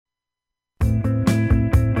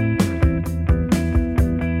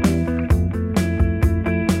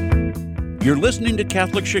You're listening to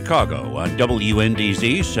Catholic Chicago on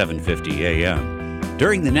WNDZ 750 AM.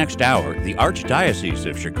 During the next hour, the Archdiocese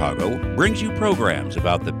of Chicago brings you programs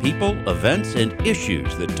about the people, events, and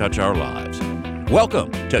issues that touch our lives.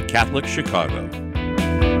 Welcome to Catholic Chicago.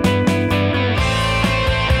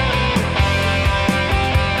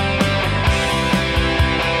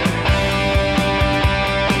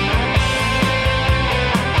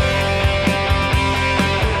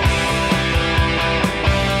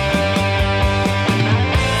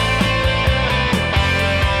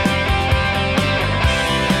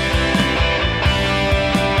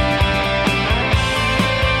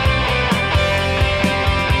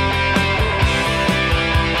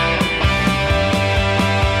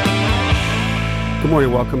 Good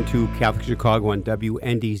morning. Welcome to Catholic Chicago on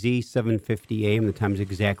WNDZ 750 AM. The time is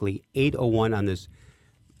exactly 8:01 on this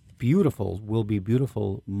will be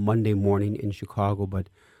beautiful Monday morning in Chicago, but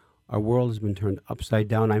our world has been turned upside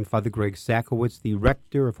down. I'm Father Greg Sakowicz, the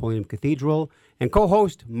rector of Holy Name Cathedral, and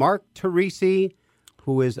co-host Mark Teresi,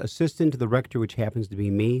 who is assistant to the rector, which happens to be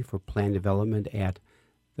me, for plan development at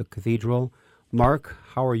the cathedral. Mark,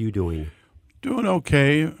 how are you doing? Doing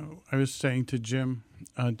okay. I was saying to Jim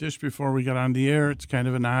just before we got on the air, it's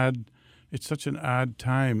such an odd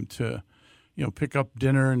time to, pick up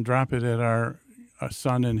dinner and drop it at our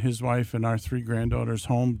son and his wife and our three granddaughters'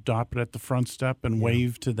 home, drop it at the front step and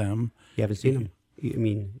wave to them. You haven't seen them? I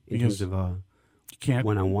mean, in terms of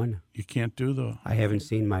one-on-one? You can't do the... I haven't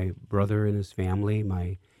seen my brother and his family,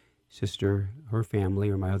 my sister, her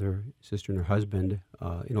family, or my other sister and her husband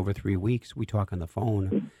in over 3 weeks. We talk on the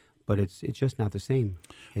phone. But it's just not the same.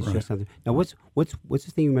 It's right. Just not. Now, what's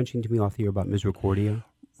the thing you mentioned to me off the air about Misericordia?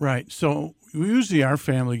 Right. So usually our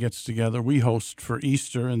family gets together. We host for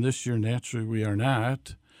Easter, and this year naturally we are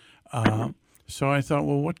not. So I thought,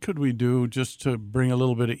 well, what could we do just to bring a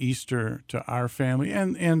little bit of Easter to our family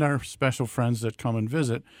and our special friends that come and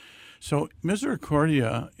visit? So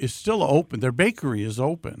Misericordia is still open. Their bakery is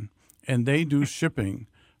open, and they do shipping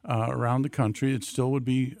around the country. It still would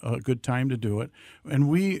be a good time to do it. And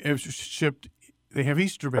we have shipped, they have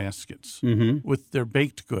Easter baskets with their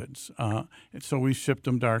baked goods. And so we shipped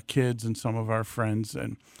them to our kids and some of our friends.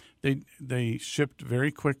 And they shipped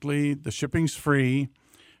very quickly. The shipping's free.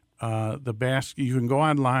 The basket, you can go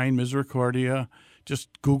online, Misericordia, just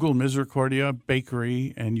Google Misericordia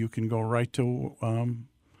Bakery, and you can go right to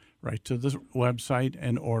the website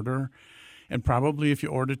and order. And probably if you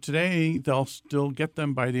order today, they'll still get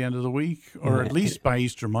them by the end of the week, or at least by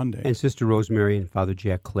Easter Monday. And Sister Rosemary and Father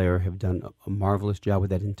Jack Clare have done a marvelous job with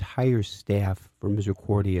that entire staff for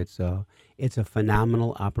Misericordia. It's a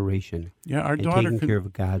phenomenal operation. Yeah, our daughter taking care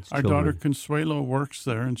of God's children. Our daughter Consuelo works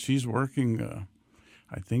there, and she's working,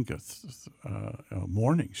 I think, a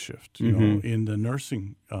morning shift. In the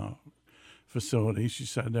nursing facility. She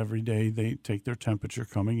said every day they take their temperature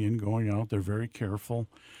coming in, going out. They're very careful.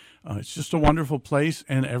 It's just a wonderful place,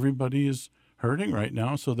 and everybody is hurting right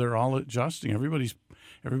now, so they're all adjusting.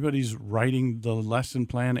 Everybody's writing the lesson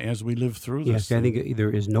plan as we live through this. Yes, I think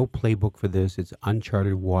there is no playbook for this. It's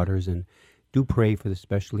uncharted waters, and do pray for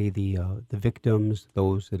especially the victims,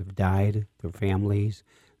 those that have died, their families,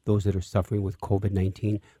 those that are suffering with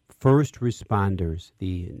COVID-19. First responders,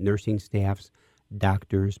 the nursing staffs,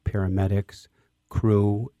 doctors, paramedics,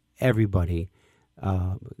 crew, everybody.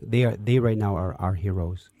 They right now are our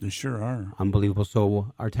heroes. They sure are. Unbelievable.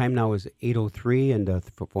 So our time now is 8:03, and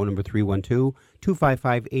phone number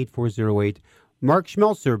 312-255-8408. Mark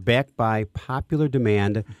Schmelzer, back by popular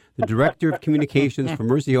demand, the Director of Communications for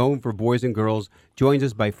Mercy Home for Boys and Girls, joins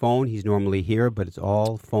us by phone. He's normally here, but it's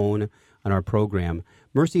all phone on our program.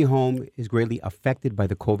 Mercy Home is greatly affected by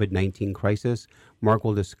the COVID-19 crisis. Mark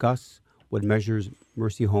will discuss what measures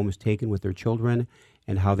Mercy Home has taken with their children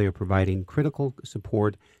and how they are providing critical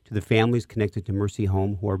support to the families connected to Mercy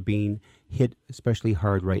Home who are being hit especially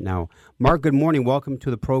hard right now. Mark, good morning. Welcome to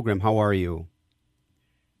the program. How are you?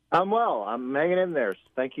 I'm well. I'm hanging in there.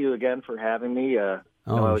 Thank you again for having me. I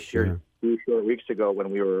was here 2 short weeks ago when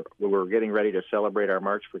we were getting ready to celebrate our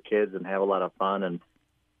March for Kids and have a lot of fun and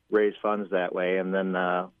raise funds that way. And then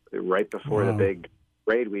right before the big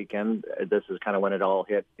parade weekend, this is kind of when it all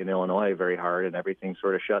hit in Illinois very hard, and everything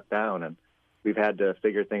sort of shut down. And we've had to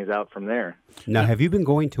figure things out from there. Now, have you been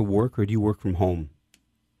going to work, or do you work from home?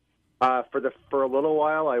 For a little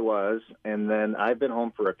while I was, and then I've been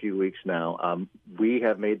home for a few weeks now. We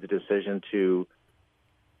have made the decision to,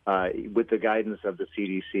 with the guidance of the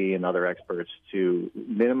CDC and other experts, to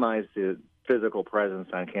minimize the physical presence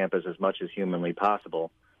on campus as much as humanly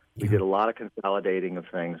possible. We did a lot of consolidating of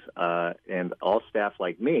things, and all staff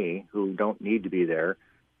like me who don't need to be there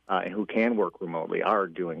and who can work remotely are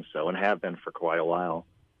doing so and have been for quite a while.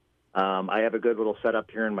 I have a good little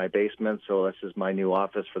setup here in my basement, so this is my new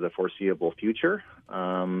office for the foreseeable future.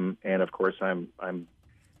 And of course, I'm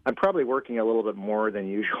probably working a little bit more than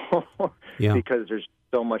usual because there's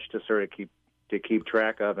so much to sort of keep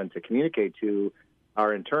track of and to communicate to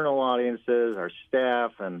our internal audiences, our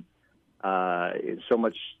staff, and so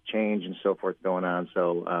much change and so forth going on.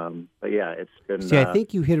 So, but yeah, it's been. See, I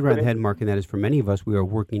think you hit it right on the head, Mark, and that is for many of us, we are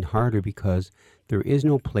working harder because there is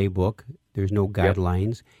no playbook, there's no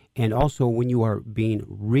guidelines, and also when you are being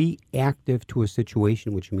reactive to a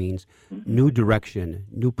situation, which means new direction,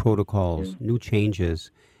 new protocols, new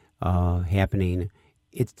changes happening,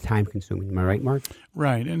 it's time-consuming. Am I right, Mark?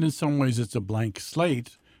 Right, and in some ways it's a blank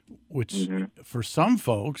slate, which for some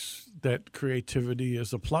folks, that creativity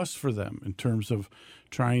is a plus for them in terms of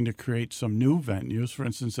trying to create some new venues. For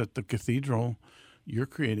instance, at the cathedral, you're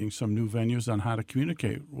creating some new venues on how to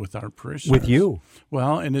communicate with our parishioners. With you.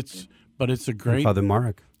 Well, and it's a great... And Father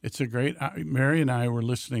Mark. It's a great... Mary and I were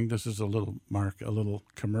listening. This is a little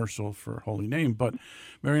commercial for Holy Name, but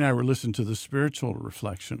Mary and I were listening to the spiritual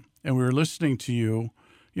reflection, and we were listening to you,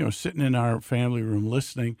 sitting in our family room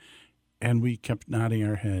listening, and we kept nodding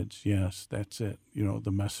our heads. Yes, that's it.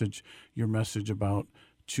 The message, your message about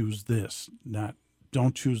choose this,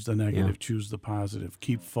 don't choose the negative, choose the positive,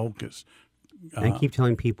 keep focus. And I keep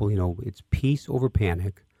telling people, it's peace over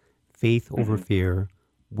panic, faith over fear,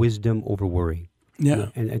 wisdom over worry. Yeah.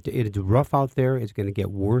 And it's rough out there. It's going to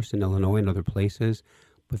get worse in Illinois and other places,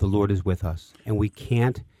 but the Lord is with us. And we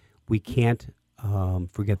can't forget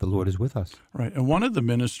the Lord is with us. Right. And one of the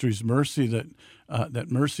ministries, Mercy,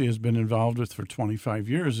 that Mercy has been involved with for 25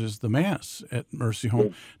 years is the Mass at Mercy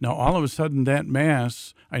Home. Now, all of a sudden, that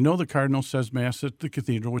Mass, I know the Cardinal says Mass at the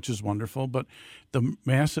Cathedral, which is wonderful, but the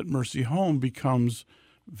Mass at Mercy Home becomes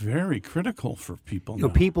very critical for people now.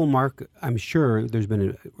 People, Mark, I'm sure there's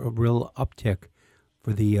been a real uptick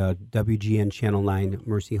for the WGN Channel 9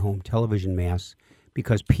 Mercy Home television Mass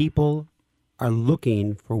because people are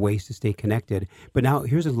looking for ways to stay connected. But now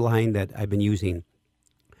here's a line that I've been using.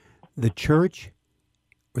 The church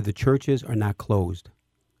or the churches are not closed.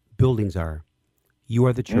 Buildings are. You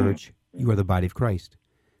are the church. You are the body of Christ.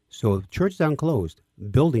 So the church is unclosed.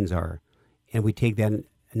 Buildings are. And we take that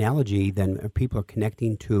analogy, then people are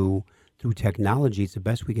connecting through technology. It's the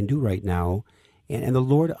best we can do right now. And the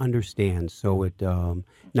Lord understands. So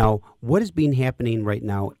now, what is being happening right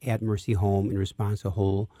now at Mercy Home in response to the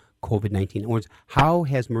whole COVID-19? In other words, how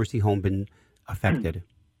has Mercy Home been affected?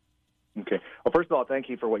 Okay. Well, first of all, thank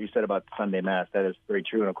you for what you said about Sunday Mass. That is very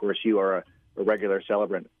true. And, of course, you are a regular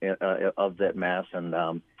celebrant of that Mass.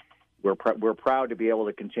 And we're proud to be able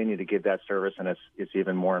to continue to give that service. And it's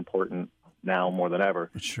even more important now more than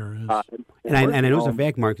ever. It sure is. And I know it's a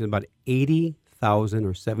fact, Mark, there's about 80,000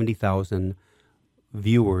 or 70,000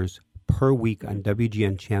 viewers per week on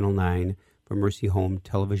WGN Channel 9 for Mercy Home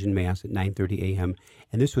television Mass at 9:30 a.m.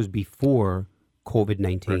 And this was before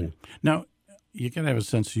COVID-19. Right. Now, you got to have a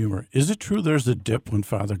sense of humor. Is it true there's a dip when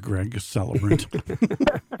Father Greg is celebrant?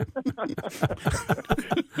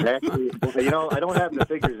 Actually, I don't have the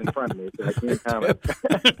figures in front of me, so I can't comment.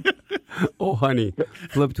 Oh, honey,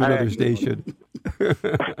 flip to another station. You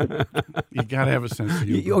got to have a sense of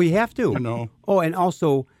humor. You have to. I know. Oh, and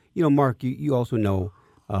also, Mark, you also know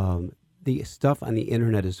the stuff on the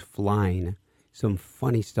internet is flying. Some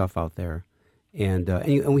funny stuff out there. And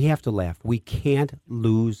we have to laugh. We can't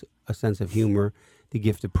lose a sense of humor. The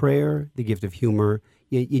gift of prayer, the gift of humor,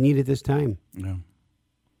 you need it this time. Yeah.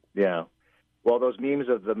 Yeah. Well, those memes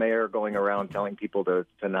of the mayor going around telling people to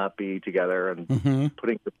not be together and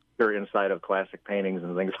putting the picture inside of classic paintings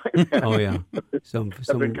and things like that. Oh, yeah. Some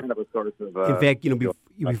kind of a source of... in fact,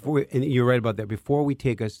 before, and you're right about that, before we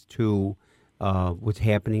take us to what's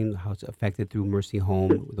happening, how it's affected through Mercy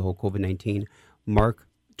Home, the whole COVID-19, Mark,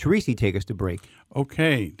 Teresi, take us to break.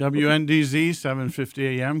 Okay. WNDZ,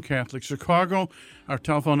 750 AM, Catholic Chicago. Our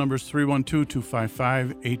telephone number is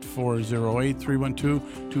 312-255-8408,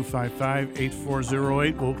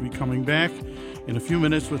 312-255-8408. We'll be coming back in a few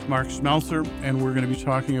minutes with Mark Schmelzer, and we're going to be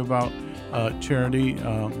talking about charity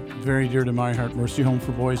very dear to my heart, Mercy Home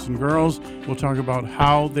for Boys and Girls. We'll talk about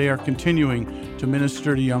how they are continuing to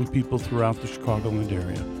minister to young people throughout the Chicagoland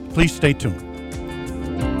area. Please stay tuned.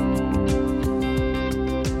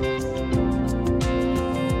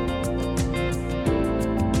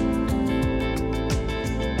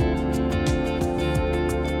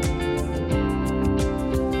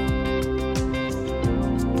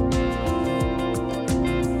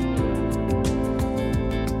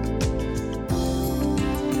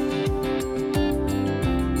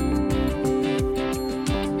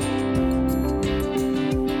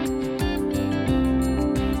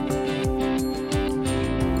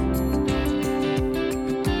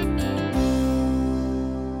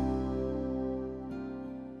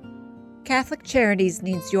 Catholic Charities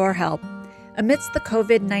needs your help. Amidst the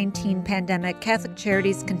COVID-19 pandemic, Catholic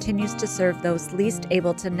Charities continues to serve those least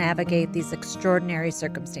able to navigate these extraordinary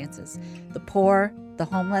circumstances: the poor, the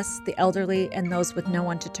homeless, the elderly, and those with no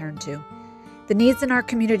one to turn to. The needs in our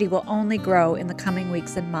community will only grow in the coming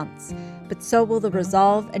weeks and months, but so will the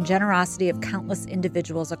resolve and generosity of countless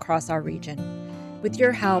individuals across our region. With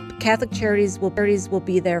your help, Catholic Charities will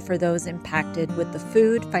be there for those impacted with the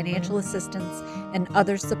food, financial assistance, and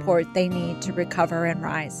other support they need to recover and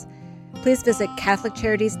rise. Please visit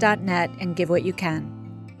CatholicCharities.net and give what you can.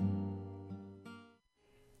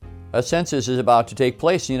 A census is about to take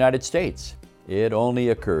place in the United States. It only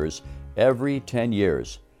occurs every 10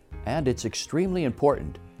 years, and it's extremely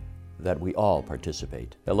important that we all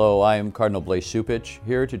participate. Hello, I am Cardinal Blaise Cupich,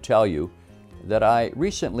 here to tell you that I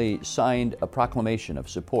recently signed a proclamation of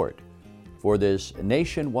support for this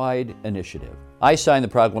nationwide initiative. I signed the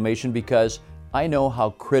proclamation because I know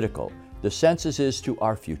how critical the census is to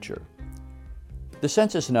our future. The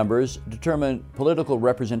census numbers determine political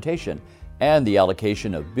representation and the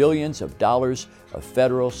allocation of billions of dollars of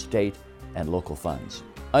federal, state, and local funds.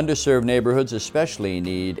 Underserved neighborhoods especially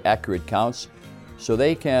need accurate counts so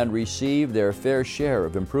they can receive their fair share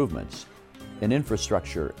of improvements in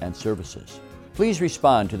infrastructure and services. Please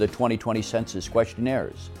respond to the 2020 census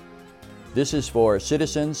questionnaires. This is for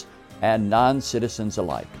citizens and non-citizens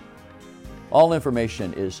alike. All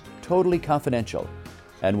information is totally confidential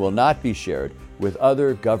and will not be shared with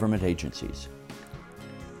other government agencies.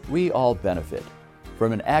 We all benefit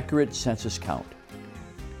from an accurate census count.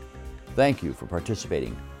 Thank you for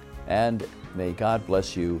participating, and may God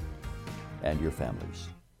bless you and your families.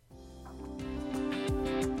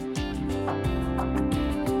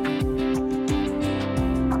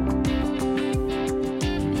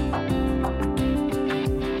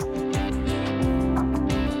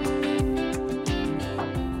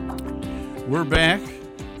 We're back.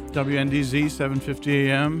 WNDZ,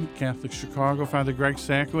 750 AM, Catholic Chicago. Father Greg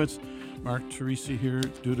Sakowicz, Mark Teresi here,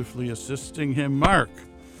 dutifully assisting him. Mark,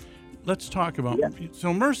 let's talk about,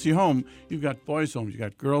 so Mercy Home, you've got boys' homes, you've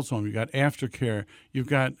got girls' home, you've got aftercare, you've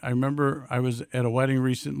got, I remember I was at a wedding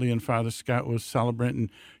recently and Father Scott was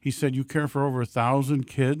celebrating. He said you care for over 1,000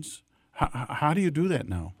 kids. How do you do that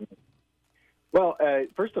now? Well,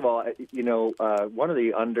 first of all, one of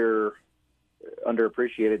the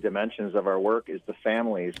underappreciated dimensions of our work is the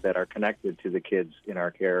families that are connected to the kids in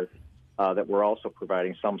our care that we're also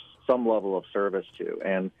providing some level of service to.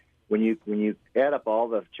 And when you add up all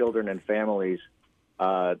the children and families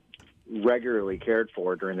regularly cared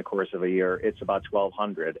for during the course of a year, it's about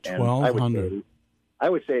 1,200. 1,200. And I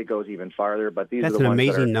would say it goes even farther, but these That's are the an ones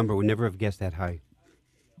amazing number. We never have guessed that high.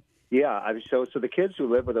 Yeah, so the kids who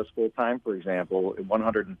live with us full time, for example,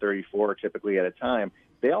 134 typically at a time,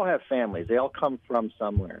 they all have families. They all come from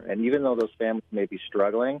somewhere, and even though those families may be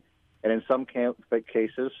struggling, and in some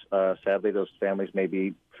cases, sadly, those families may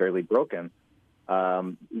be fairly broken,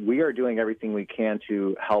 we are doing everything we can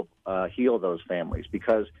to help heal those families,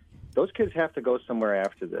 because those kids have to go somewhere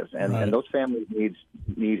after this, and, right. and those families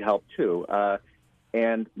need help too.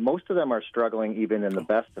 And most of them are struggling even in the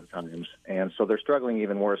best of times, and so they're struggling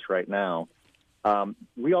even worse right now.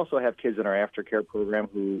 We also have kids in our aftercare program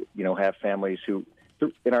who, have families who,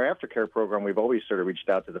 in our aftercare program, we've always sort of reached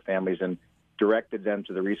out to the families and directed them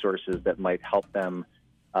to the resources that might help them,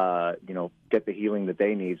 get the healing that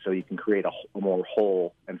they need, so you can create a more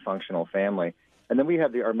whole and functional family. And then we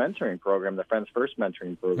have our mentoring program, the Friends First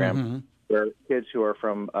mentoring program, where kids who are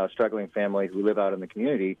from a struggling family who live out in the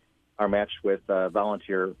community are matched with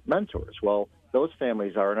volunteer mentors. Well, those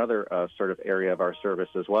families are another sort of area of our service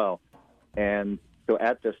as well. And so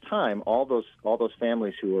at this time, all those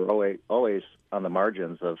families who are always on the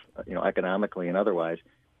margins of, economically and otherwise,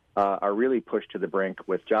 are really pushed to the brink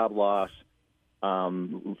with job loss,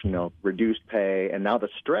 reduced pay, and now the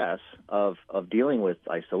stress of dealing with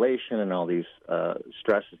isolation and all these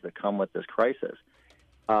stresses that come with this crisis.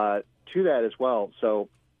 To that as well, so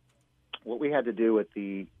what we had to do with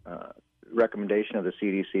the recommendation of the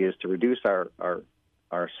CDC is to reduce our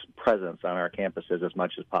presence on our campuses as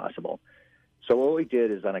much as possible. So what we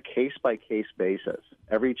did is on a case-by-case basis,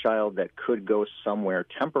 every child that could go somewhere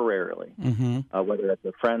temporarily, whether it's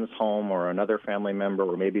a friend's home or another family member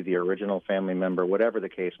or maybe the original family member, whatever the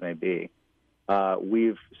case may be,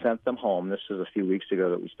 we've sent them home. This was a few weeks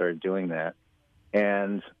ago that we started doing that.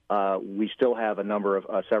 And we still have a number of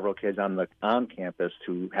several kids on campus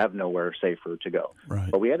who have nowhere safer to go.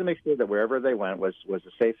 Right. But we had to make sure that wherever they went was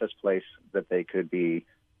the safest place that they could be.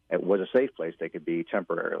 It was a safe place they could be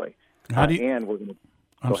temporarily. How do you, and we're going to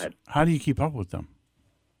go ahead. How do you keep up with them?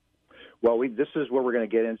 Well, this is where we're going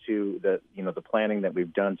to get into the planning that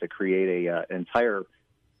we've done to create an entire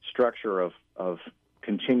structure of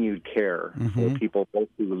continued care for people both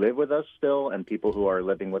who live with us still and people who are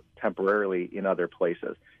living temporarily in other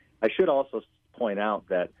places. I should also point out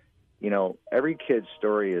that every kid's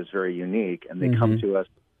story is very unique, and they come to us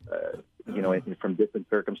from different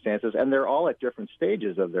circumstances, and they're all at different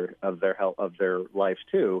stages of their health, of their lives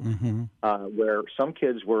too. Where some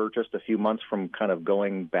kids were just a few months from kind of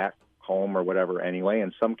going back home or whatever anyway,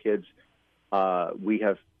 and some kids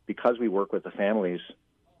because we work with the families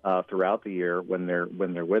throughout the year when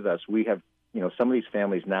they're with us, we have some of these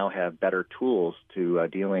families now have better tools to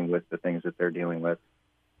dealing with the things that they're dealing with.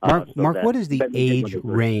 Mark, what is the age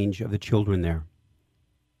range of the children there?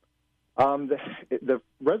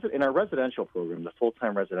 In our residential program, the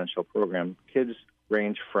full-time residential program, kids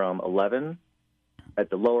range from 11 at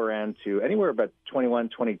the lower end to anywhere about 21,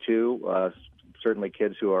 22. Certainly,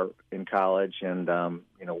 kids who are in college and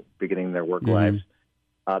beginning their work lives.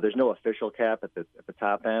 There's no official cap at the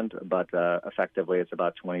top end, but effectively it's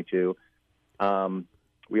about 22.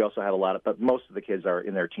 We also have but most of the kids are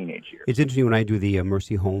in their teenage years. It's interesting when I do the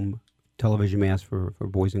Mercy Home television mass for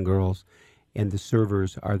boys and girls, and the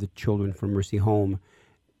servers are the children from Mercy Home.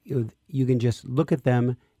 You can just look at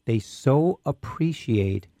them. They so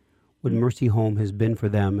appreciate what Mercy Home has been for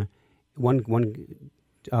them. One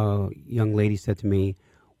young lady said to me,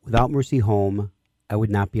 "Without Mercy Home, I would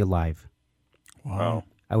not be alive." Wow.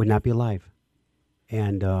 I would not be alive.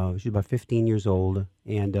 And she's about 15 years old,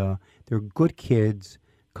 and they're good kids,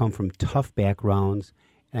 come from tough backgrounds,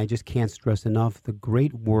 and I just can't stress enough the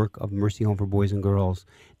great work of Mercy Home for Boys and Girls.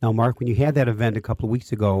 Now, Mark, when you had that event a couple of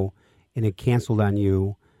weeks ago and it canceled on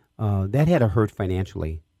you, that had to hurt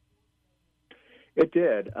financially. It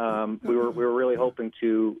did. We were really hoping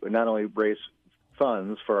to not only raise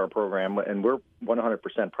funds for our program, and we're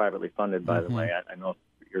 100% privately funded, by the way. I know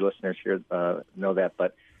your listeners here know that,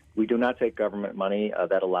 but we do not take government money.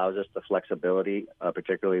 That allows us the flexibility,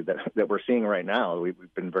 particularly that we're seeing right now. We've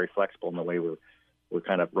been very flexible in the way we're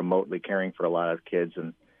kind of remotely caring for a lot of kids,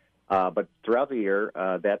 and but throughout the year,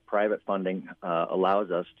 that private funding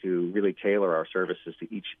allows us to really tailor our services to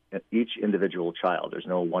each individual child. There's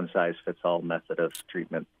no one-size-fits-all method of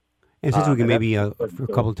treatment. And since we can maybe for a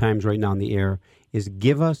couple of times right now on the air, is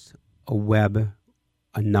give us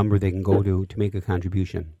a number they can go to make a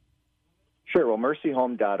contribution. Sure. Well,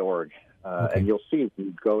 mercyhome.org, and you'll see if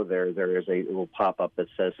you go there, there is a little pop-up that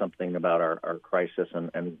says something about our crisis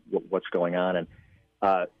and what's going on. And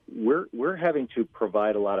we're having to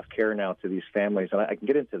provide a lot of care now to these families, and I can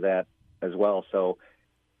get into that as well. So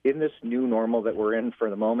in this new normal that we're in for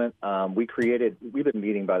the moment, we've been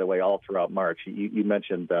meeting, by the way, all throughout March. You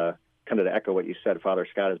mentioned, kind of to echo what you said, Father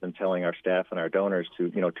Scott has been telling our staff and our donors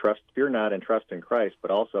to, fear not and trust in Christ,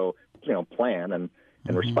 but also, plan and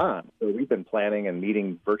respond. So we've been planning and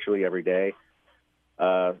meeting virtually every day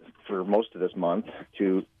for most of this month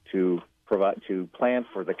to plan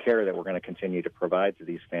for the care that we're going to continue to provide to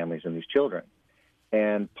these families and these children.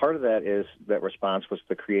 And part of that response was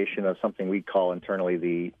the creation of something we call internally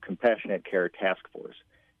the Compassionate Care Task Force.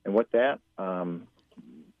 And what that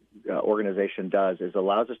organization does is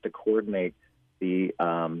allows us to coordinate the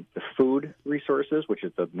food resources, which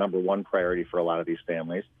is the number one priority for a lot of these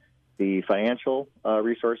families, the financial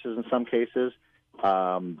resources in some cases,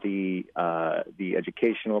 the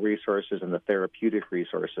educational resources, and the therapeutic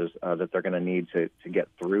resources that they're going to need to get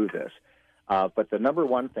through this. But the number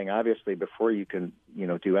one thing, obviously, before you can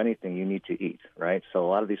do anything, you need to eat, right? So a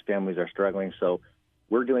lot of these families are struggling. So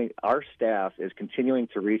our staff is continuing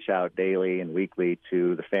to reach out daily and weekly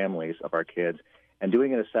to the families of our kids and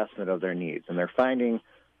doing an assessment of their needs. And they're finding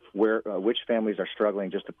which families are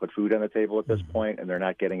struggling just to put food on the table at this point, and they're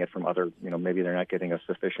not getting it from other, maybe they're not getting a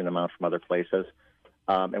sufficient amount from other places.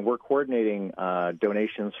 And we're coordinating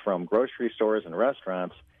donations from grocery stores and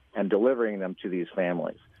restaurants and delivering them to these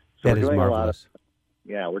families. So that is marvelous.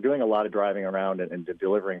 We're doing a lot of driving around and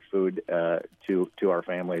delivering food to our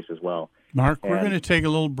families as well. Mark, we're going to take a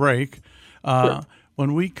little break. Sure.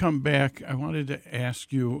 When we come back, I wanted to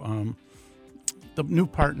ask you the new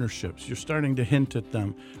partnerships. You're starting to hint at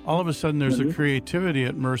them. All of a sudden, there's a creativity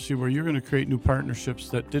at Mercy where you're going to create new partnerships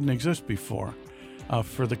that didn't exist before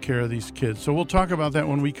for the care of these kids. So we'll talk about that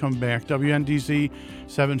when we come back. WNDZ,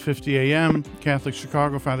 750 AM, Catholic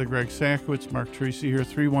Chicago, Father Greg Sakowicz, Mark Teresi here,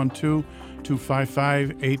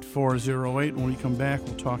 312-255-8408. When we come back,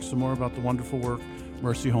 we'll talk some more about the wonderful work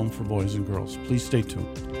Mercy Home for Boys and Girls. Please stay tuned.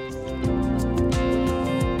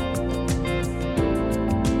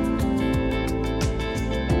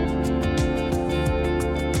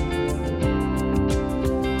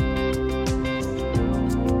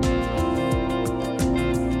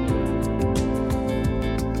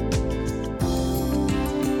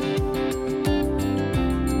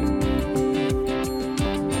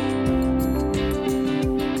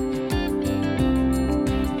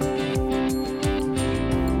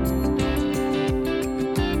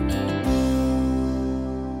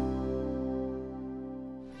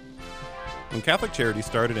 When Catholic Charities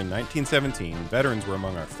started in 1917, veterans were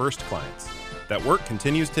among our first clients. That work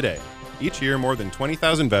continues today. Each year, more than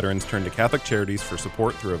 20,000 veterans turn to Catholic Charities for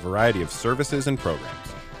support through a variety of services and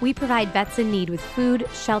programs. We provide vets in need with food,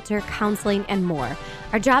 shelter, counseling, and more.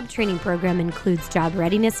 Our job training program includes job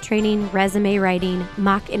readiness training, resume writing,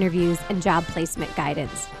 mock interviews, and job placement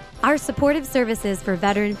guidance. Our supportive services for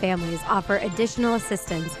veteran families offer additional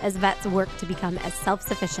assistance as vets work to become as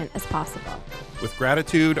self-sufficient as possible. With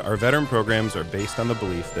gratitude, our veteran programs are based on the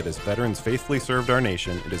belief that as veterans faithfully served our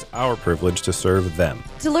nation, it is our privilege to serve them.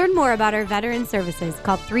 To learn more about our veteran services,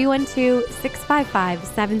 call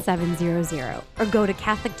 312-655-7700 or go to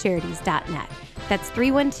CatholicCharities.net. That's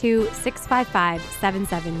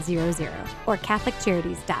 312-655-7700 or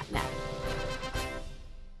CatholicCharities.net.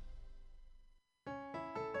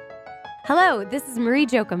 Hello, this is Marie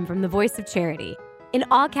Jochum from The Voice of Charity. In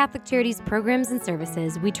all Catholic Charities programs and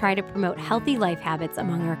services, we try to promote healthy life habits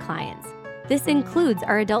among our clients. This includes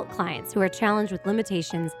our adult clients who are challenged with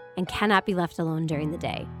limitations and cannot be left alone during the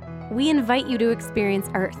day. We invite you to experience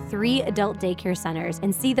our 3 adult daycare centers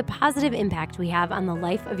and see the positive impact we have on the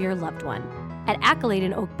life of your loved one. At Accolade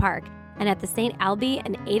in Oak Park and at the St. Albee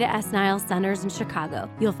and Ada S. Niles Centers in Chicago,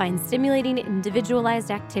 you'll find stimulating,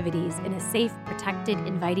 individualized activities in a safe, protected,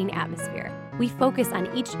 inviting atmosphere. We focus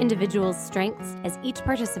on each individual's strengths as each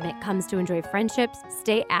participant comes to enjoy friendships,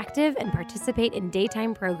 stay active, and participate in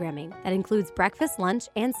daytime programming that includes breakfast, lunch,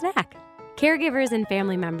 and snack. Caregivers and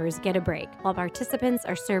family members get a break, while participants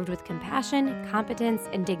are served with compassion, competence,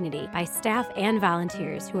 and dignity by staff and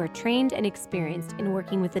volunteers who are trained and experienced in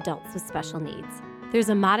working with adults with special needs. There's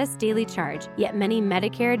a modest daily charge, yet many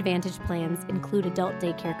Medicare Advantage plans include adult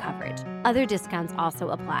daycare coverage. Other discounts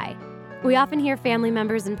also apply. We often hear family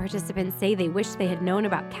members and participants say they wish they had known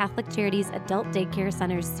about Catholic Charities adult daycare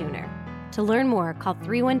centers sooner. To learn more, call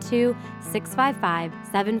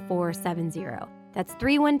 312-655-7470. That's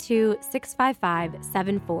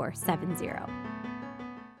 312-655-7470.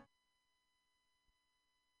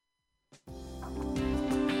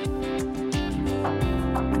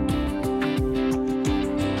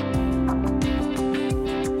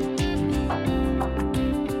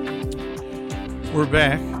 We're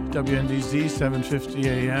back. WNDZ 750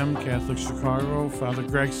 AM, Catholic Chicago. Father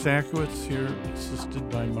Greg Sakowicz here, assisted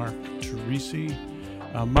by Mark Teresi.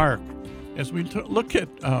 Mark, as we look at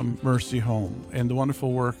Mercy Home and the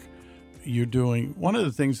wonderful work you're doing, one of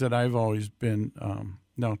the things that I've always been,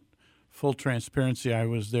 full transparency, I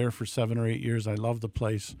was there for 7 or 8 years. I love the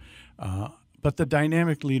place. But the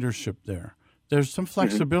dynamic leadership there's some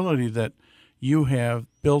flexibility that you have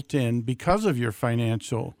built in because of your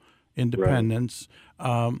financial independence,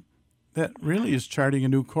 that really is charting a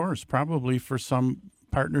new course, probably for some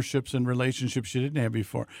partnerships and relationships you didn't have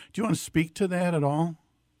before. Do you want to speak to that at all?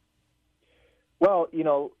 Well,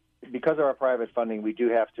 because of our private funding, we do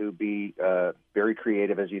have to be very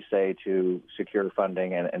creative, as you say, to secure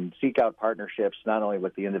funding and seek out partnerships not only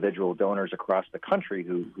with the individual donors across the country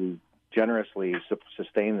who generously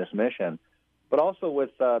sustain this mission, but also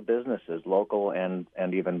with businesses, local and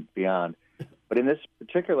even beyond. But in this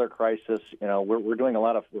particular crisis,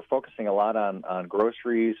 we're focusing a lot on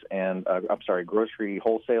groceries and grocery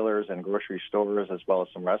wholesalers and grocery stores, as well as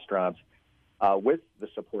some restaurants, with the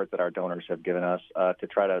support that our donors have given us to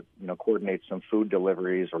try to coordinate some food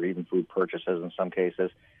deliveries or even food purchases in some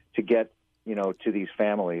cases to get to these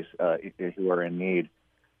families who are in need.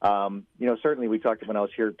 Certainly we talked when I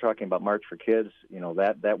was here talking about March for Kids.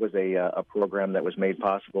 That was a program that was made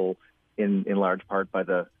possible in large part by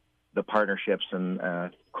the partnerships and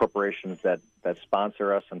corporations that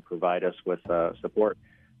sponsor us and provide us with support.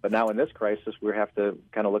 But now in this crisis, we have to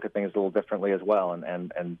kind of look at things a little differently as well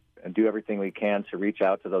and do everything we can to reach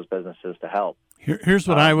out to those businesses to help. Here's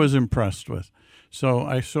what I was impressed with. So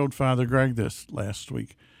I showed Father Greg this last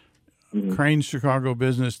week. Mm-hmm. Crane's Chicago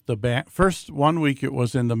Business, first 1 week it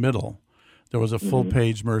was in the middle. There was a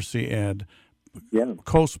full-page Mercy ad. Yeah.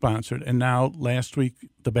 Co-sponsored, and now last week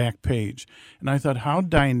the back page. And I thought, how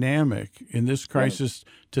dynamic in this crisis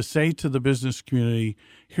to say to the business community,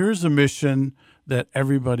 here's a mission that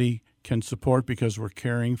everybody can support because we're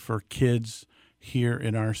caring for kids here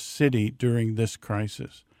in our city during this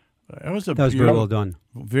crisis. That was very well done.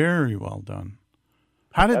 Very well done.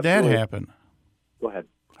 How did that happen? Go ahead.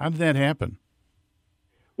 How did that happen?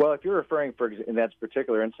 Well, if you're referring, in that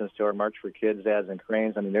particular instance, to our March for Kids ads and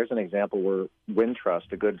Cranes, there's an example where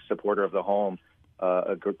Wintrust, a good supporter of the home,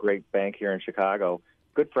 a great bank here in Chicago,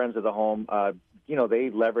 good friends of the home, they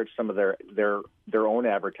leveraged some of their own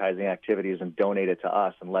advertising activities and donated to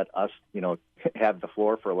us and let us, have the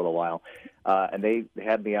floor for a little while. And they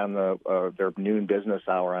had me on their noon business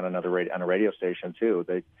hour on a radio station too.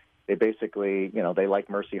 they basically, they like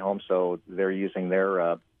Mercy Home, so they're using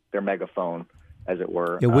their megaphone, as it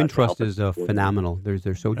were. Yeah, Wintrust is phenomenal.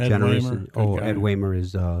 They're so Ed generous. Waymer, Ed Waymer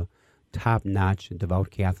is top-notch,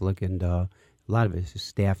 devout Catholic, and a lot of his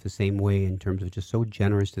staff the same way in terms of just so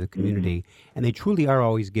generous to the community. And they truly are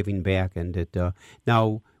always giving back. And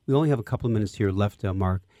now, we only have a couple of minutes here left,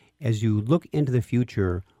 Mark. As you look into the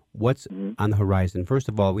future, what's on the horizon? First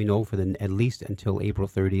of all, we know for at least until April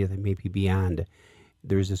 30th and maybe beyond,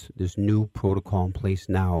 there's this new protocol in place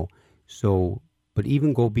now. So, but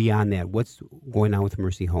even go beyond that, what's going on with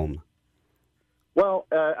Mercy Home? Well,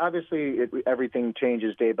 obviously everything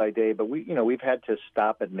changes day by day, but we've had to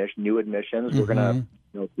stop new admissions. We're going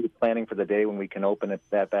to keep planning for the day when we can open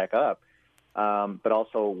that back up, but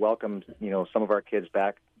also welcome some of our kids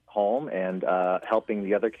back home and helping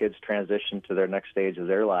the other kids transition to their next stage of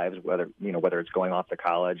their lives, whether it's going off to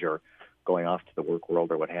college or going off to the work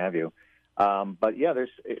world or what have you. But yeah,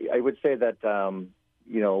 I would say that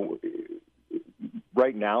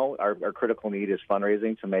right now our critical need is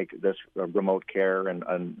fundraising to make this remote care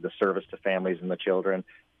and the service to families and the children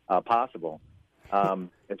possible.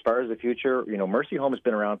 As far as the future, Mercy Home has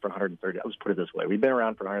been around for 130. Let's put it this way: we've been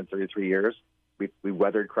around for 133 years. We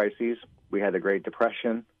weathered crises. We had the Great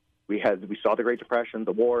Depression. We saw the Great Depression,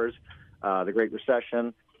 the wars, the Great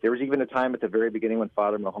Recession. There was even a time at the very beginning when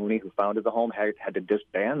Father Mahoney, who founded the home, had to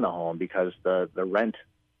disband the home because the rent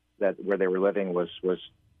where they were living was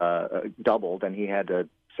doubled, and he had to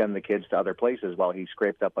send the kids to other places while he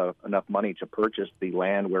scraped up enough money to purchase the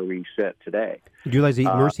land where we sit today. Did you realize the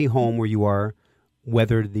Mercy Home, where you are,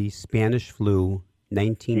 weathered the Spanish flu,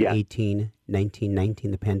 1918,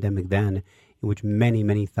 1919, the pandemic then, in which many,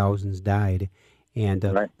 many thousands died. And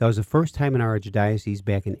that was the first time in our archdiocese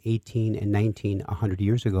back in 18 and 19, 100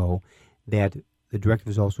 years ago, that the directive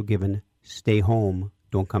was also given, stay home,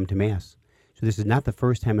 don't come to Mass. So this is not the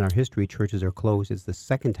first time in our history churches are closed. It's the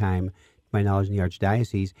second time, to my knowledge, in the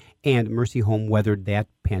archdiocese. And Mercy Home weathered that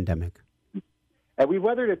pandemic. And we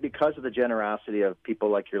weathered it because of the generosity of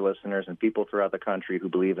people like your listeners and people throughout the country who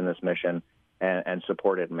believe in this mission and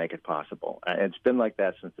support it and make it possible. It's been like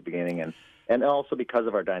that since the beginning, and also because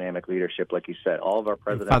of our dynamic leadership, like you said, all of our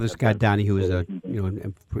presidents. Father Scott Donahue is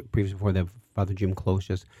previously before that, Father Jim Close,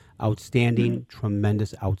 just outstanding,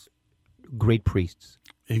 tremendous, great priests.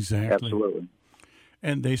 Exactly. Absolutely.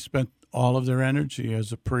 And they spent all of their energy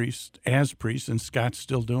as priests, and Scott's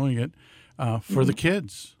still doing it, for the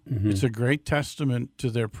kids. It's a great testament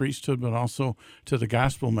to their priesthood, but also to the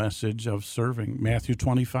gospel message of serving, Matthew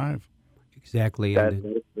 25. Exactly.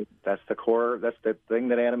 That's the core. That's the thing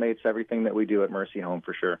that animates everything that we do at Mercy Home,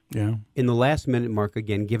 for sure. Yeah. In the last minute, Mark,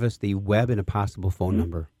 again, give us the web and a possible phone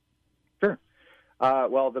number. Sure.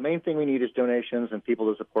 Well, the main thing we need is donations and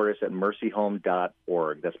people to support us at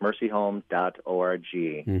mercyhome.org. That's mercyhome.org.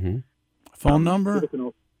 Phone number?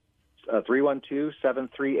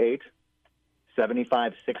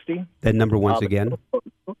 312-738-7560. That number once again?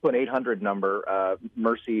 An 800 number,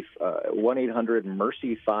 Mercy,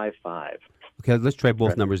 1-800-MERCY-55. Okay, let's try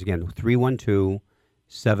both numbers again.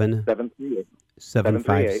 312-738-7560.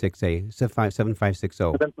 7560. 7560,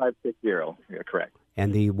 yeah, correct.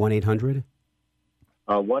 And the 1-800?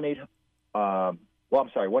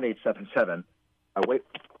 1-877. Wait,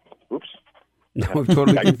 oops. Now we've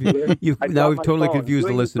totally confused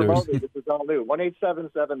the listeners. This is all new.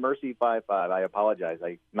 1-877-MERCY-55. I apologize.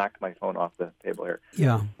 I knocked my phone off the table here.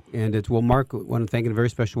 Yeah, and it's, Mark, I want to thank in a very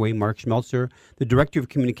special way Mark Schmelzer, the Director of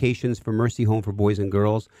Communications for Mercy Home for Boys and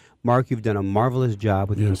Girls. Mark, you've done a marvelous job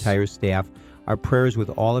with the entire staff. Our prayers with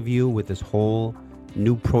all of you with this whole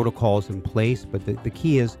new protocols in place, but the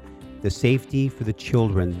key is the safety for the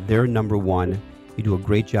children. They're number one. You do a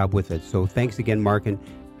great job with it. So thanks again, Mark, and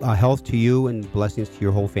health to you and blessings to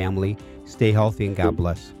your whole family. Stay healthy and God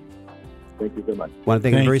bless. Thank you so much. I want to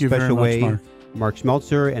thank in a very special way Mark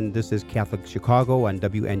Schmelzer, and this is Catholic Chicago on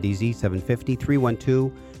WNDZ 750,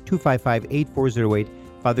 312-255-8408.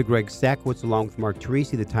 Father Greg Sakowicz along with Mark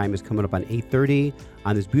Teresi. The time is coming up on 8:30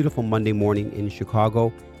 on this beautiful Monday morning in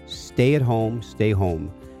Chicago. Stay at home, stay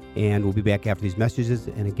home. And we'll be back after these messages.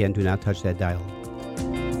 And again, do not touch that dial.